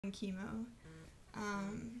chemo.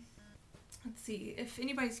 Let's see, if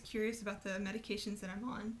anybody's curious about the medications that I'm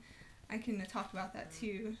on, I can talk about that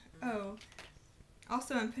too. Oh,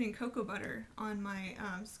 also I'm putting cocoa butter on my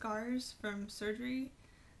scars from surgery,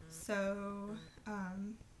 so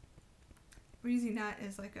we're using that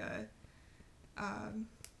as like a, I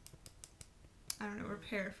don't know,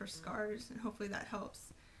 repair for scars, and hopefully that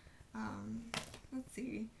helps. Let's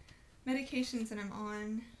see, medications that I'm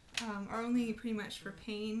on are only pretty much for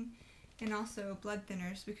pain and also blood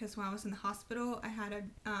thinners, because when I was in the hospital I had a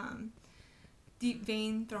deep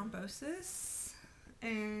vein thrombosis,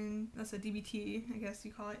 and that's a DVT, I guess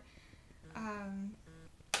you call it.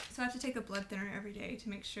 So I have to take a blood thinner every day to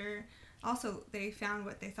make sure. Also, they found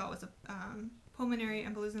what they thought was a pulmonary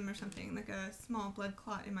embolism or something, like a small blood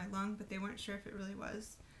clot in my lung, but they weren't sure if it really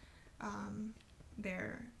was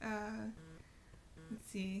there. Let's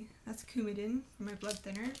see, that's Coumadin for my blood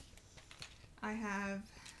thinner. I have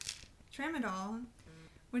Tramadol,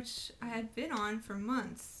 which I had been on for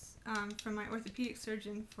months from my orthopedic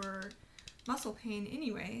surgeon for muscle pain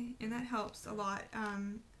anyway, and that helps a lot.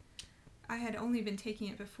 I had only been taking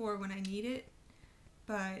it before when I need it,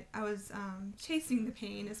 but I was chasing the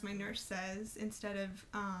pain, as my nurse says, instead of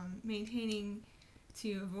maintaining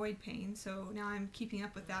to avoid pain, so now I'm keeping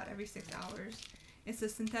up with that every 6 hours. It's a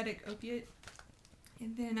synthetic opiate.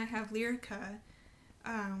 And then I have Lyrica,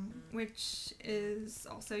 which is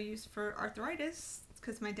also used for arthritis,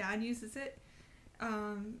 because my dad uses it,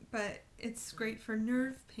 but it's great for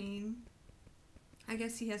nerve pain. I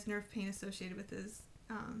guess he has nerve pain associated with his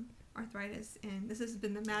arthritis, and this has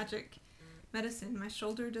been the magic medicine. My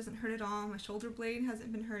shoulder doesn't hurt at all, my shoulder blade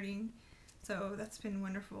hasn't been hurting, so that's been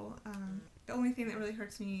wonderful. The only thing that really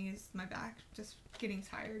hurts me is my back, just getting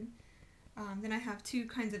tired. Then I have 2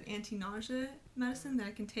 kinds of anti-nausea medicine that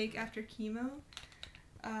I can take after chemo.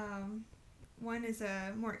 One is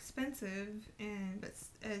more expensive but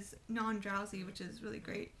as non-drowsy, which is really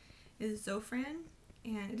great, is Zofran,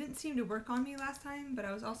 and it didn't seem to work on me last time, but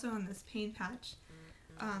I was also on this pain patch.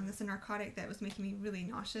 That's a narcotic that was making me really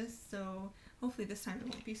nauseous, so hopefully this time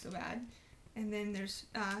it won't be so bad. And then there's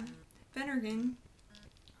Phenergan,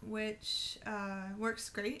 which works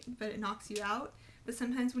great, but it knocks you out. But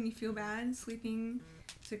sometimes when you feel bad, sleeping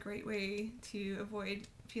is a great way to avoid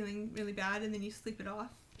feeling really bad, and then you sleep it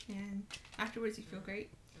off, and afterwards you feel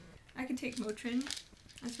great. I can take Motrin,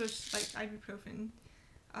 I suppose, like ibuprofen,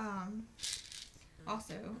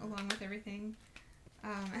 also, along with everything.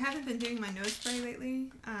 I haven't been doing my nose spray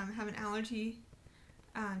lately. I have an allergy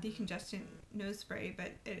decongestant nose spray,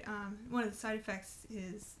 but one of the side effects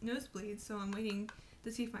is nosebleeds, so I'm waiting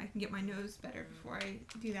to see if I can get my nose better before I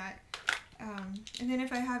do that. And then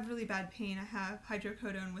if I have really bad pain, I have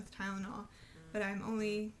hydrocodone with Tylenol, but I'm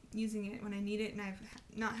only using it when I need it, and I've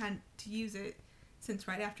not had to use it since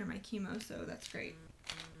right after my chemo, so that's great.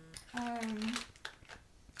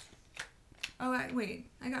 Wait,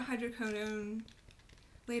 I got hydrocodone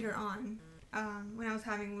later on, when I was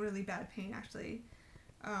having really bad pain, actually,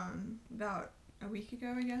 about a week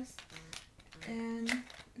ago, I guess. And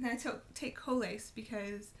then I take Colace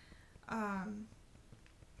because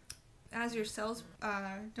as your cells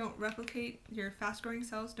don't replicate, your fast-growing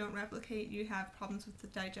cells don't replicate, you have problems with the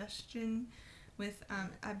digestion, with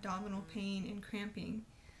abdominal pain and cramping.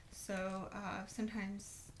 So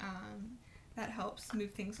sometimes that helps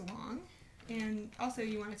move things along. And also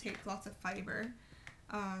you want to take lots of fiber,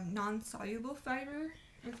 non-soluble fiber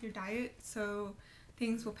with your diet, so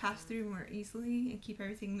things will pass through more easily and keep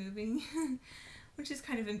everything moving, which is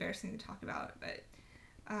kind of embarrassing to talk about, but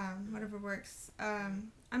whatever works.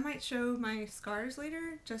 I might show my scars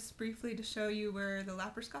later, just briefly to show you where the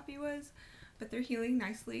laparoscopy was, but they're healing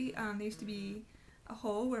nicely. There used to be a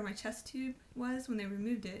hole where my chest tube was when they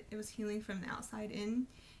removed it. It was healing from the outside in,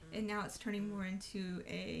 and now it's turning more into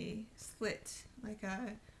a slit, like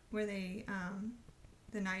where they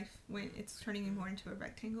the knife went. It's turning more into a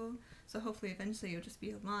rectangle, so hopefully eventually it'll just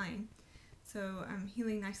be a line. So I'm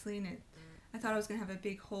healing nicely, and I thought I was going to have a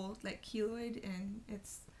big hole like keloid, and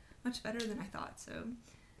it's much better than I thought, so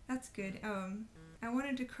that's good. I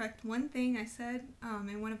wanted to correct one thing I said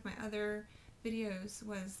in one of my other videos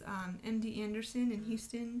was MD Anderson in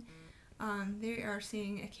Houston. They are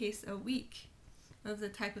seeing a case a week of the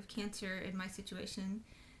type of cancer in my situation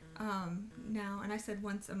now, and I said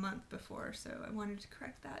once a month before, so I wanted to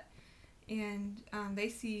correct that. And they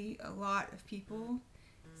see a lot of people,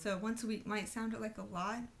 so once a week might sound like a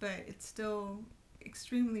lot, but it's still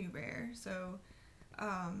extremely rare. So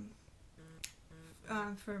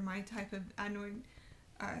for my type of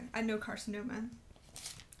adenocarcinoma.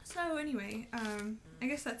 So anyway, I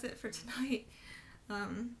guess that's it for tonight.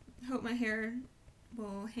 Hope my hair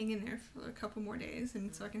will hang in there for a couple more days,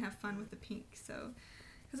 and so I can have fun with the pink. So,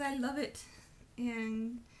 because I love it,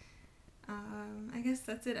 and I guess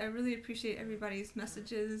that's it. I really appreciate everybody's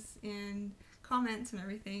messages and comments and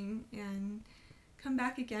everything, and come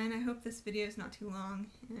back again. I hope this video is not too long,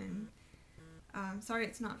 and sorry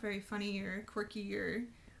it's not very funny or quirky or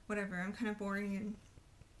whatever. I'm kind of boring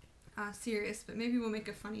and serious, but maybe we'll make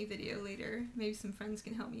a funny video later. Maybe some friends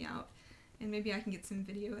can help me out, and maybe I can get some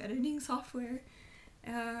video editing software.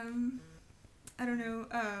 I don't know.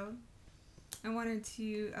 I wanted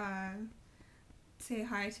to say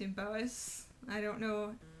hi to Boas. I don't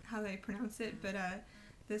know how they pronounce it, but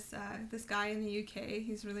this guy in the UK,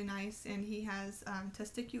 he's really nice, and he has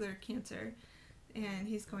testicular cancer, and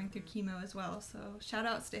he's going through chemo as well. So shout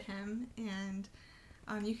outs to him, and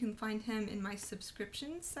you can find him in my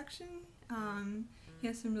subscriptions section. He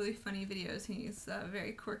has some really funny videos. He's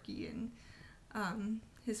very quirky, and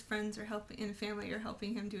his friends are helping and family are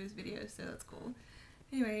helping him do his videos, so that's cool.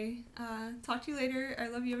 Anyway, talk to you later. I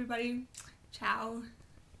love you, everybody. Ciao.